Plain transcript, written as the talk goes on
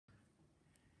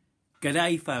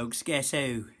G'day folks, guess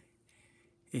who?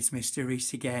 It's Mr.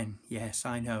 Reese again. Yes,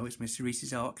 I know, it's Mr.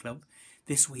 Reese's Art Club.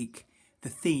 This week, the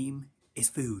theme is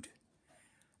food.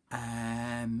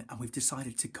 And we've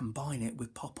decided to combine it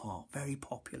with pop art. Very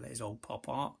popular is old pop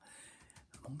art.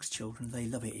 Amongst children, they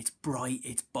love it. It's bright,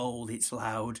 it's bold, it's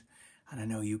loud. And I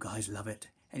know you guys love it.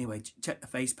 Anyway, check the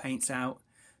face paints out.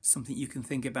 Something you can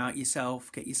think about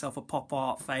yourself. Get yourself a pop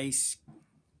art face.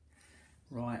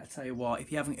 Right, I tell you what, if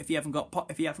you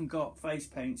haven't got face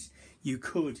paints, you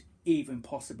could even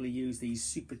possibly use these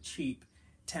super cheap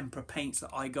tempera paints that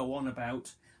I go on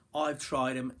about. I've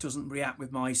tried them, it doesn't react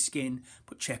with my skin,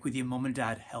 but check with your mum and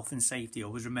dad, health and safety,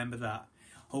 always remember that.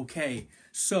 Okay,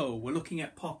 so we're looking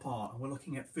at pop art and we're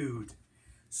looking at food.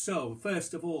 So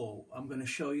first of all, I'm going to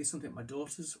show you something my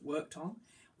daughter's worked on.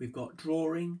 We've got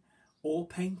drawing or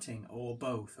painting or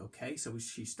both, okay? So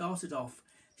she started off,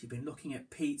 she's been looking at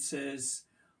pizzas.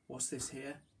 What's this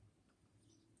here?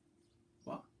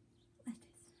 What? Lettuce.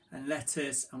 And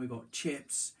lettuce, and we've got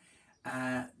chips.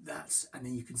 And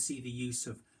then you can see the use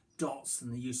of dots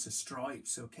and the use of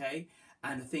stripes, okay?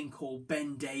 And a thing called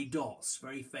Ben-Day dots,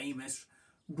 very famous.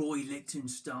 Roy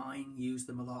Lichtenstein used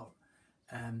them a lot.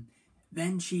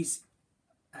 Then she's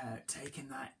taken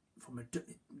that from a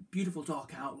beautiful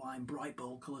dark outline, bright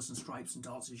bold colours and stripes and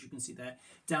dots, as you can see there,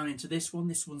 down into this one.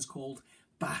 This one's called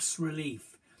bas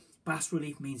relief. Bas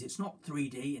relief means it's not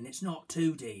 3D and it's not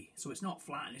 2D, so it's not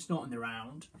flat and it's not in the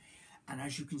round. And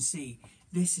as you can see,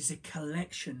 this is a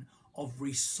collection of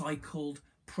recycled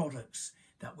products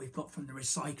that we've got from the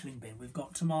recycling bin. We've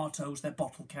got tomatoes, they're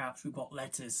bottle caps, we've got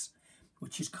lettuce,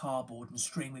 which is cardboard and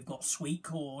string, we've got sweet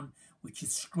corn, which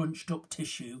is scrunched up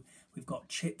tissue, we've got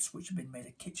chips, which have been made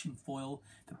of kitchen foil,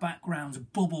 the background's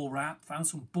bubble wrap, found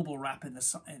some bubble wrap in the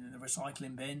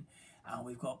recycling bin, and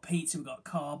we've got pizza, we've got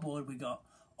cardboard, we've got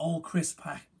old crisp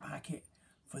packet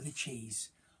for the cheese.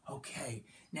 Okay,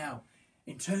 now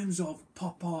in terms of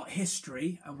pop art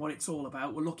history and what it's all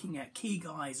about, we're looking at key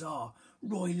guys are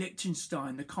Roy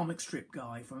Lichtenstein, the comic strip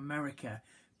guy from America,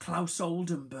 Klaus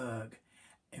Oldenburg,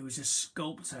 who's a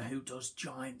sculptor who does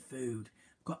giant food.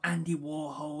 We've got Andy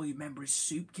Warhol, you remember his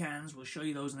soup cans, we'll show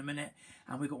you those in a minute.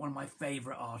 And we've got one of my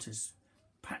favourite artists,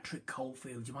 Patrick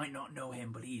Caulfield. You might not know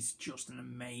him, but he's just an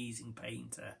amazing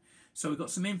painter. So we've got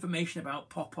some information about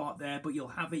pop art there, but you'll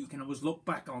have it. You can always look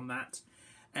back on that.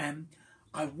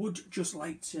 I would just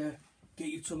like to get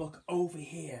you to look over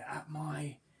here at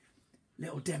my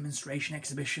little demonstration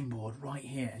exhibition board right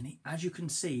here. And as you can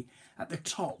see, at the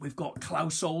top, we've got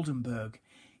Klaus Oldenburg.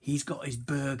 He's got his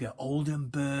burger,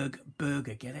 Oldenburg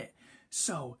burger, get it?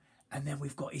 So, and then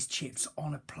we've got his chips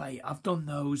on a plate. I've done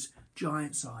those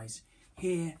giant size.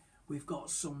 Here, we've got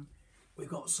some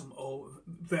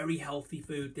very healthy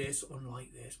food, this,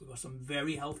 unlike this. We've got some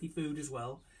very healthy food as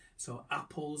well. So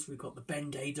apples, we've got the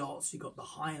Ben-Day dots, you've got the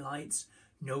highlights.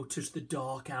 Notice the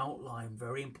dark outline,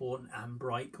 very important, and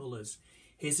bright colours.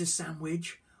 Here's a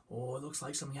sandwich. Oh, it looks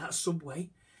like something out of Subway.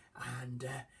 And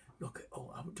look,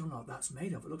 oh, I don't know what that's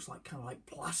made of. It looks like kind of like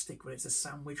plastic, but it's a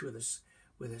sandwich with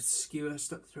a skewer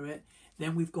stuck through it.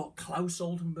 Then we've got Klaus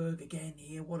Oldenburg again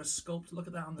here. What a sculptor. Look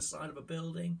at that on the side of a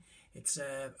building. It's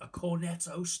a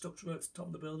cornetto stuck to the top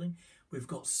of the building. We've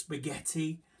got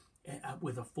spaghetti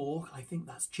with a fork. I think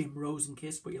that's Jim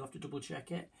Rosenkiss, but you'll have to double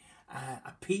check it.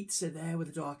 A pizza there with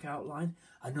a dark outline.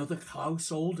 Another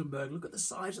Klaus Oldenburg. Look at the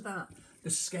size of that.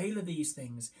 The scale of these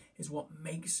things is what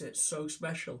makes it so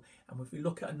special. And if we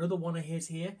look at another one of his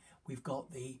here, we've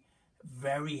got the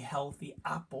very healthy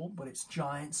apple, but it's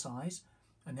giant size.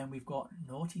 And then we've got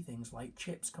naughty things like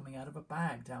chips coming out of a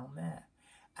bag down there.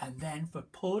 And then for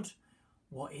pud,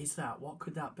 what is that? What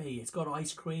could that be? It's got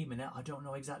ice cream in it. I don't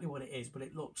know exactly what it is, but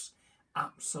it looks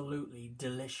absolutely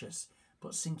delicious.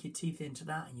 But sink your teeth into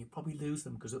that and you probably lose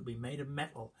them because it'll be made of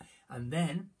metal. And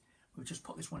then, we'll just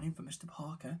put this one in for Mr.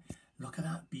 Parker. Look at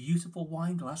that beautiful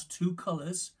wine glass, 2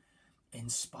 colours,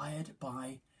 inspired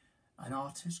by an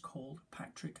artist called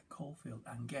Patrick Caulfield.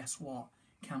 And guess what?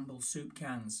 Campbell's soup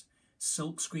cans.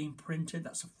 Silkscreen printed,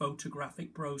 that's a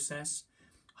photographic process.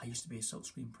 I used to be a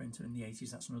silkscreen printer in the 80s,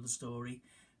 that's another story.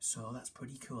 So that's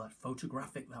pretty cool, that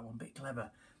photographic, that one, bit clever.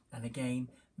 And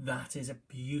again, that is a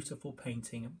beautiful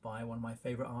painting by one of my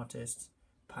favourite artists,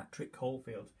 Patrick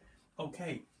Caulfield.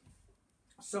 Okay,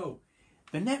 so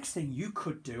the next thing you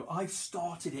could do, I've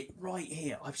started it right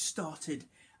here. I've started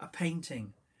a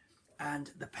painting.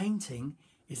 And the painting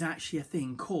is actually a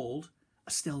thing called a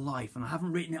still life. And I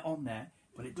haven't written it on there,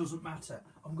 but it doesn't matter.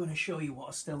 I'm going to show you what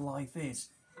a still life is.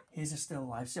 Here's a still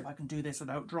life. See if I can do this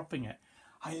without dropping it.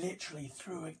 I literally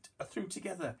threw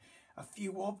together a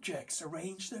few objects,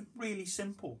 arranged them, really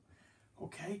simple.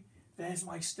 Okay, there's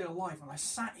my still life. And I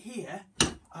sat here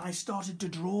and I started to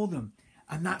draw them,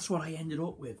 and that's what I ended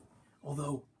up with,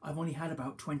 although I've only had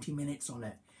about 20 minutes on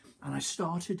it. And I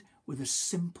started with a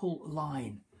simple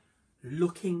line,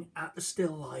 looking at the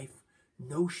still life,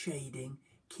 no shading,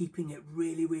 keeping it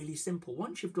really, really simple.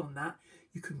 Once you've done that,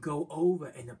 you can go over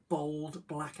in a bold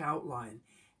black outline.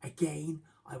 Again,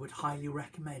 I would highly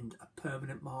recommend a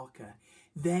permanent marker.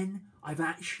 Then I've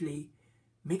actually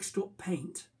mixed up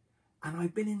paint, and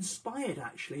I've been inspired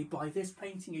actually by this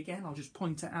painting again. I'll just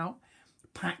point it out.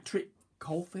 Patrick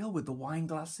Caulfield with the wine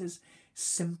glasses.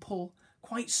 Simple,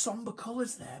 quite somber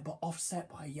colours there, but offset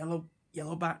by a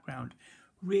yellow background.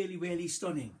 Really, really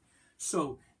stunning.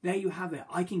 So there you have it.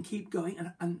 I can keep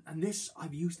going, and this,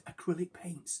 I've used acrylic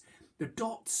paints. The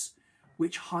dots,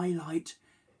 which highlight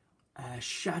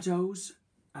shadows,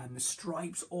 and the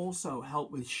stripes also help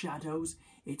with shadows.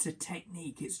 It's a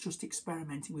technique. It's just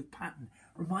experimenting with pattern.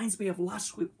 Reminds me of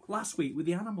last week with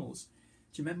the animals.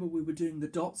 Do you remember we were doing the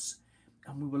dots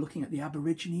and we were looking at the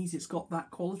Aborigines? It's got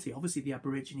that quality. Obviously the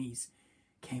Aborigines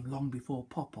came long before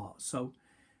pop art, so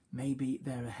maybe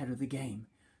they're ahead of the game.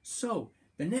 So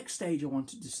the next stage I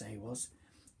wanted to say was,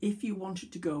 if you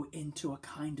wanted to go into a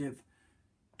kind of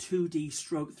 2D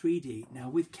stroke 3D, now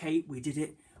with Kate we did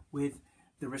it with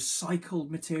the recycled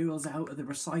materials out of the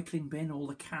recycling bin, all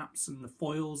the caps and the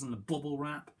foils and the bubble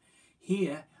wrap.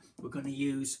 Here we're going to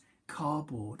use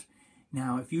cardboard.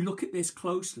 Now if you look at this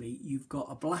closely, you've got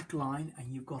a black line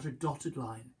and you've got a dotted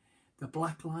line. The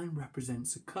black line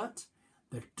represents a cut,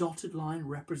 the dotted line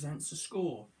represents a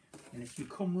score. And if you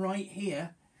come right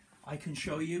here, I can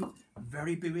show you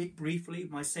very briefly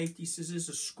my safety scissors,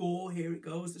 a score, here it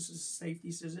goes, this is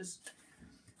safety scissors.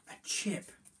 A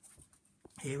chip,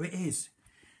 here it is.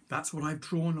 That's what I've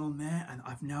drawn on there, and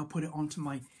I've now put it onto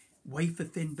my wafer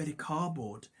thin bit of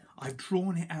cardboard. I've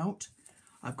drawn it out.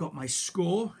 I've got my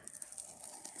score.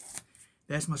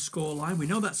 There's my score line. We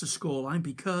know that's a score line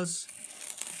because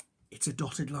it's a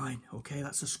dotted line. Okay,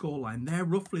 that's a score line. They're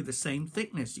roughly the same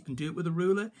thickness. You can do it with a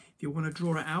ruler if you want to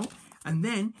draw it out. And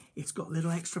then it's got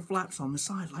little extra flaps on the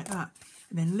side like that.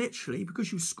 And then literally,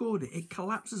 because you've scored it, it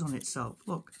collapses on itself.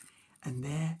 Look, and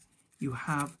there you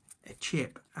have a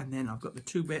chip. And then I've got the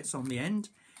two bits on the end.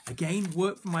 Again,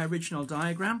 work from my original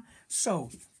diagram.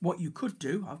 So what you could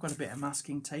do, I've got a bit of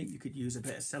masking tape. You could use a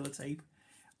bit of sellotape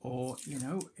or, you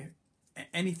know,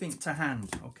 anything to hand.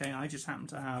 Okay, I just happen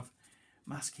to have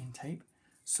masking tape.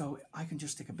 So I can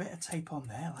just stick a bit of tape on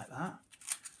there like that.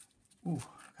 Ooh, look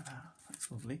at that.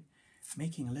 That's lovely.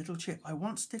 Making a little chip. I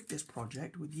once did this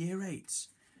project with year 8s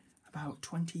about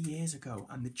 20 years ago,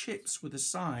 and the chips were the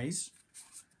size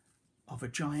of a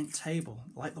giant table,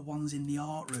 like the ones in the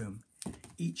art room.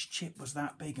 Each chip was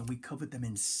that big, and we covered them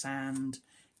in sand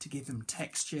to give them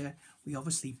texture. We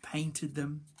obviously painted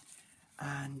them,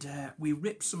 and we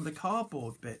ripped some of the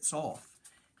cardboard bits off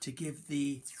to give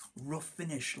the rough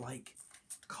finish, like,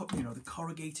 you know, the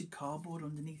corrugated cardboard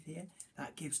underneath here.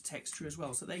 That gives texture as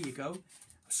well. So there you go.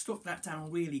 I stuck that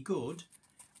down really good.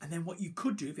 And then what you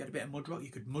could do, if you had a bit of mud rock, you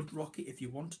could mud rock it if you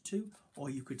wanted to, or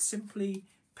you could simply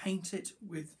paint it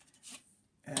with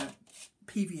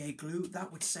PVA glue.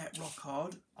 That would set rock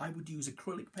hard. I would use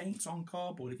acrylic paints on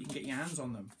cardboard if you can get your hands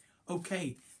on them.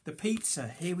 Okay, the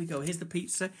pizza. Here we go. Here's the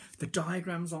pizza. The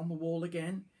diagram's on the wall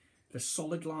again. The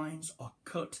solid lines are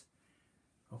cut.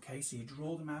 Okay, so you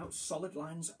draw them out. Solid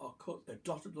lines are cut. The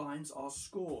dotted lines are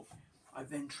score. I've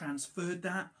then transferred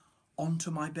that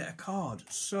onto my bit of card.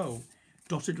 So,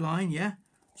 dotted line, yeah,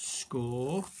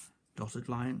 score, dotted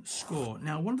line, score.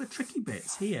 Now, one of the tricky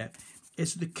bits here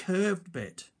is the curved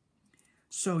bit.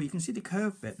 So you can see the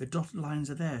curved bit, the dotted lines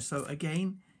are there. So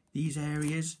again, these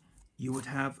areas, you would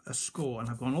have a score. And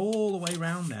I've gone all the way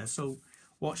around there. So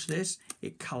watch this,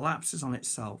 it collapses on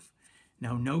itself.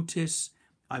 Now notice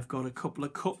I've got a couple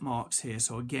of cut marks here.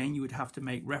 So again, you would have to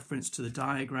make reference to the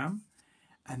diagram.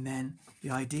 And then the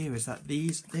idea is that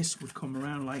this would come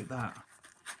around like that.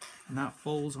 And that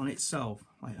folds on itself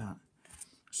like that.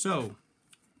 So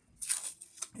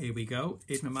here we go.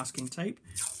 Here's my masking tape.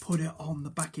 Put it on the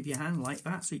back of your hand like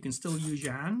that so you can still use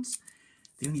your hands.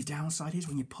 The only downside is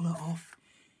when you pull it off,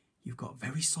 you've got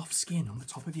very soft skin on the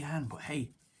top of your hand. But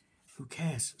hey, who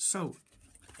cares? So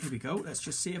here we go. Let's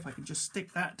just see if I can just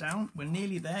stick that down. We're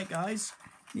nearly there, guys.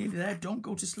 Nearly there. Don't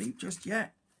go to sleep just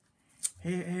yet.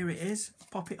 Here it is.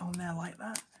 Pop it on there like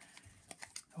that.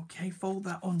 Okay, fold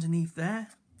that underneath there.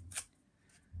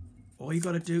 All you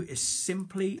got to do is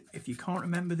simply, if you can't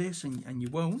remember this, and you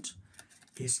won't,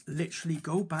 is literally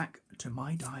go back to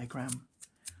my diagram,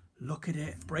 look at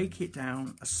it, break it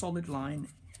down. A solid line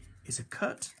is a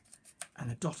cut,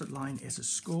 and a dotted line is a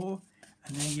score,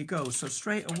 and there you go. So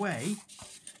straight away,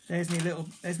 there's me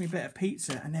bit of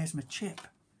pizza, and there's my chip.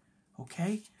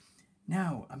 Okay.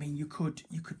 Now, I mean, you could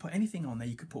put anything on there.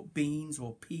 You could put beans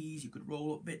or peas. You could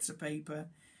roll up bits of paper.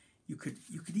 You could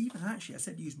even actually, I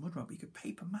said use mud rub, but you could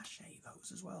paper mache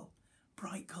those as well.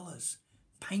 Bright colours.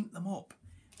 Paint them up.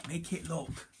 Make it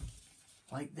look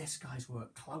like this guy's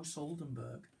work. Klaus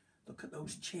Oldenburg. Look at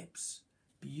those chips.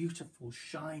 Beautiful,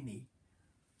 shiny,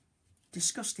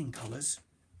 disgusting colours,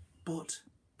 but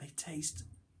they taste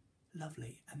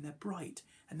lovely and they're bright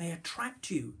and they attract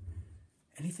you.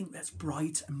 Anything that's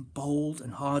bright and bold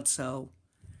and hard sell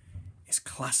is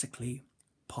classically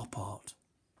pop art.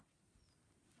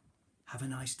 Have a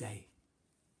nice day.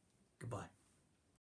 Goodbye.